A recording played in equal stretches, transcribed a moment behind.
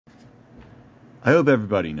I hope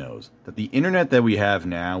everybody knows that the internet that we have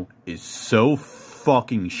now is so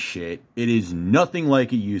fucking shit. It is nothing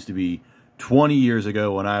like it used to be 20 years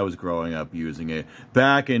ago when I was growing up using it.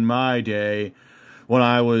 Back in my day, when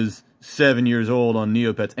I was 7 years old on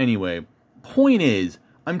Neopets. Anyway, point is,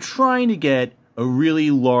 I'm trying to get a really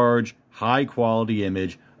large, high-quality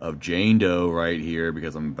image of Jane Doe right here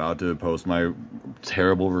because I'm about to post my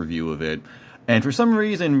terrible review of it. And for some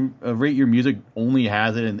reason, Rate Your Music only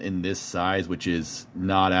has it in this size, which is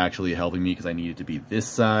not actually helping me because I need it to be this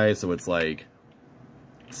size. So it's like,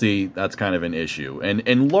 see, that's kind of an issue. And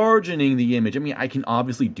enlarging the image, I mean, I can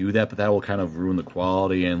obviously do that, but that will kind of ruin the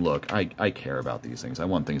quality. And look, I care about these things. I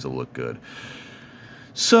want things to look good.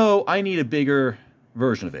 So I need a bigger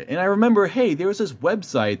version of it. And I remember, hey, there was this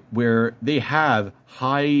website where they have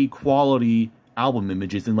high quality album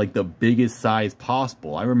images in like the biggest size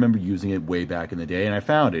possible. I remember using it way back in the day and I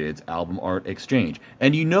found it. It's Album Art Exchange.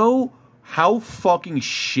 And you know how fucking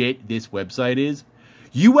shit this website is?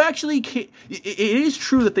 You actually can't, it is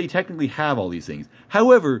true that they technically have all these things.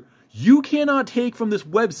 However, you cannot take from this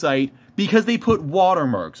website because they put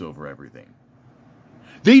watermarks over everything.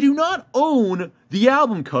 They do not own the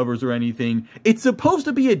album covers or anything. It's supposed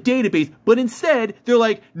to be a database, but instead, they're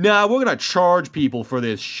like, nah, we're gonna charge people for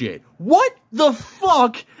this shit. What the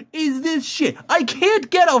fuck is this shit? I can't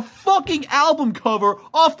get a fucking album cover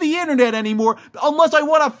off the internet anymore unless I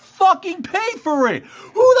want to fucking pay for it.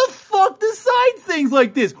 Who the fuck decides things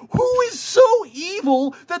like this? Who is so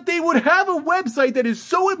evil that they would have a website that is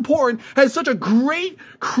so important, has such a great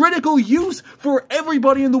critical use for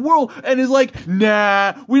everybody in the world, and is like,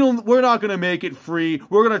 nah, we're not gonna make it free.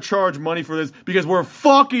 We're gonna charge money for this because we're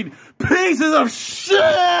fucking pieces of shit!